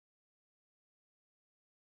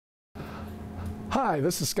Hi,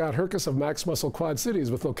 this is Scott Herkus of Max Muscle Quad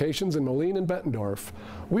Cities with locations in Moline and Bettendorf.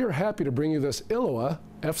 We are happy to bring you this ILLOWA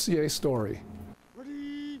FCA story.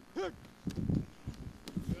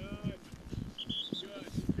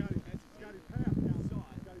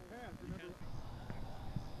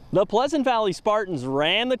 The Pleasant Valley Spartans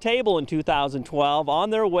ran the table in 2012 on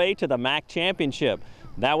their way to the MAC Championship.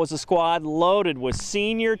 That was a squad loaded with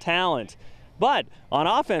senior talent. But on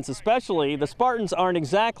offense especially, the Spartans aren't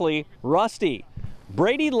exactly rusty.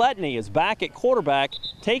 Brady Letney is back at quarterback,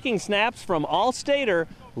 taking snaps from All-Stater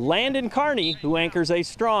Landon Carney, who anchors a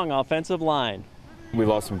strong offensive line. We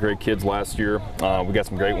lost some great kids last year. We got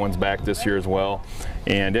some great ones back this year as well.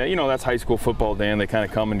 And, you know, that's high school football, Dan. They kind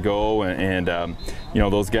of come and go. And you know,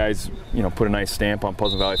 those guys, you know, put a nice stamp on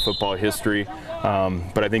Pleasant Valley football history.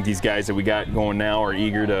 But I think these guys that we got going now are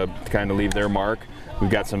eager to kind of leave their mark. We've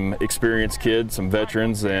got some experienced kids, some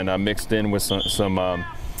veterans, and mixed in with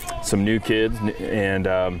some new kids. And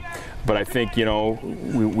but I think, you know,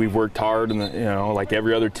 we've worked hard, and you know, like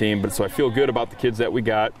every other team. But so I feel good about the kids that we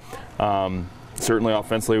got. Certainly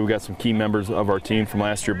offensively, we got some key members of our team from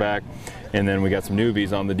last year back, and then we got some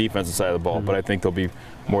newbies on the defensive side of the ball. But I think they'll be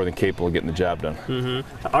more than capable of getting the job done.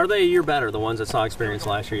 Are they a year better, the ones that saw experience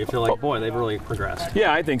last year? You feel like, boy, they've really progressed.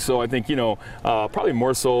 Yeah, I think so. I think, you know, probably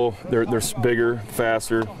more so. They're bigger,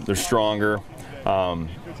 faster, they're stronger.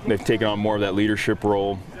 They've taken on more of that leadership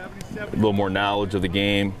role, a little more knowledge of the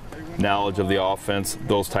game, knowledge of the offense,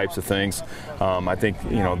 those types of things. I think,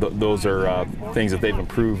 you know, those are things that they've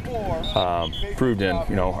improved in.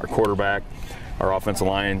 You know, our quarterback, our offensive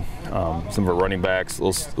line, some of our running backs,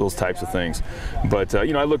 those types of things. But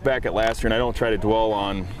you know, I look back at last year, and I don't try to dwell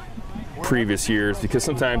on previous years, because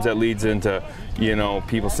sometimes that leads into, you know,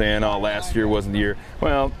 people saying, oh, last year wasn't the year.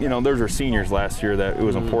 Well, you know, those were seniors last year that it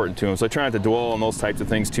was important to them. So I try not to dwell on those types of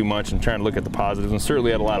things too much and trying to look at the positives, and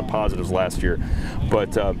certainly had a lot of positives last year.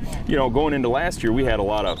 But, you know, going into last year, we had a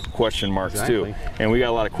lot of question marks too. And we got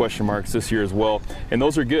a lot of question marks this year as well. And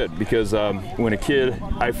those are good, because when a kid,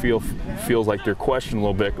 I feels like they're questioned a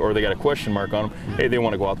little bit, or they got a question mark on them, hey, they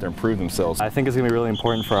want to go out there and prove themselves. I think it's going to be really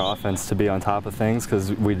important for our offense to be on top of things,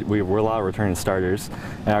 because we're a lot of returning starters,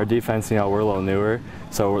 and our defense, you know, we're a little newer,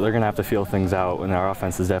 so they're going to have to feel things out, and our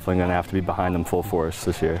offense is definitely going to have to be behind them full force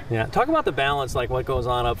this year. Yeah, talk about the balance, like what goes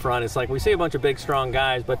on up front. It's like we see a bunch of big, strong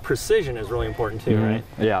guys, but precision is really important too, right?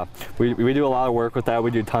 Yeah, we do a lot of work with that.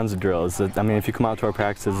 We do tons of drills. I mean, if you come out to our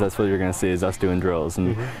practices, that's what you're going to see, is us doing drills.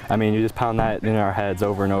 And I mean, you just pound that in our heads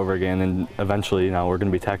over and over again, and eventually, you know, we're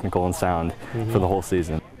going to be technical and sound for the whole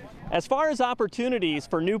season. As far as opportunities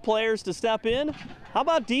for new players to step in, how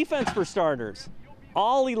about defense for starters?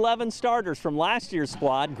 All 11 starters from last year's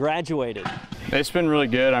squad graduated. It's been really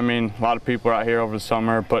good. I mean, a lot of people are out here over the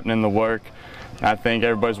summer putting in the work. I think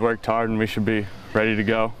everybody's worked hard, and we should be ready to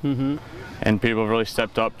go. And people have really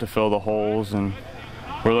stepped up to fill the holes, and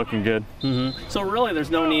we're looking good. So really, there's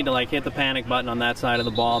no need to like hit the panic button on that side of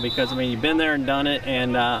the ball, because I mean, you've been there and done it,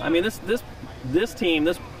 and I mean, this team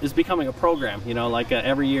is becoming a program. You know, like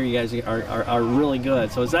every year you guys are really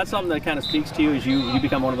good. So is that something that kind of speaks to you as you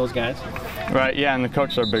become one of those guys? Right. Yeah, and the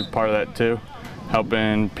coaches are a big part of that too,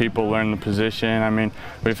 helping people learn the position. I mean,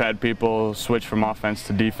 we've had people switch from offense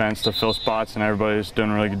to defense to fill spots, and everybody's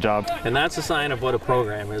doing a really good job. And that's a sign of what a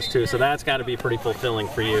program is too. So that's got to be pretty fulfilling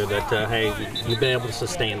for you, that hey, you've been able to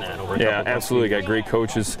sustain that over a couple of absolutely. Got great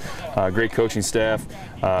coaches, great coaching staff.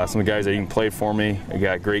 Some of the guys that even played for me. I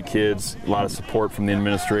got great kids, a lot of support from the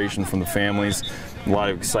administration, from the families. A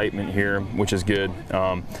lot of excitement here, which is good.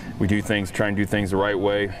 We do things, try and do things the right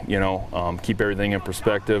way, you know, keep everything in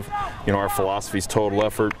perspective. You know, our philosophy is total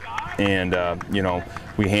effort, and, you know,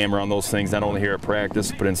 we hammer on those things not only here at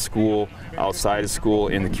practice, but in school, outside of school,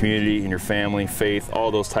 in the community, in your family, faith,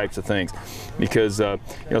 all those types of things. Because, you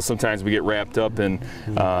know, sometimes we get wrapped up in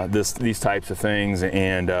these types of things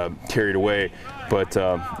and carried away. But,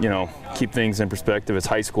 you know, keep things in perspective. It's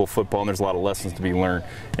high school football, and there's a lot of lessons to be learned.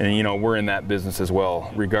 And, you know, we're in that business as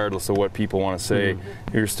well, regardless of what people want to say.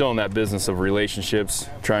 You're still in that business of relationships,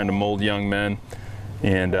 trying to mold young men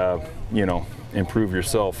and, you know, improve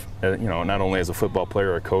yourself, you know, not only as a football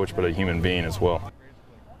player or a coach, but a human being as well.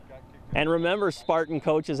 And remember, Spartan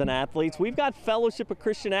coaches and athletes, we've got Fellowship of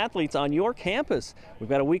Christian Athletes on your campus. We've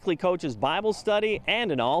got a weekly coaches Bible study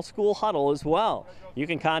and an all-school huddle as well. You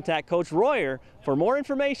can contact Coach Royer for more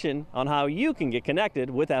information on how you can get connected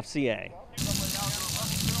with FCA.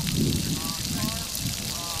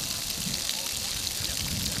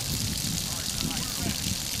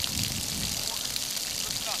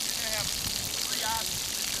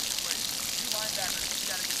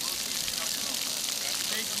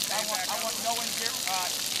 I want Noah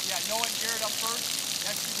and Garrett up first.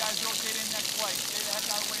 Next, you guys rotate in next play. Stay the heck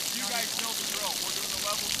out of the way.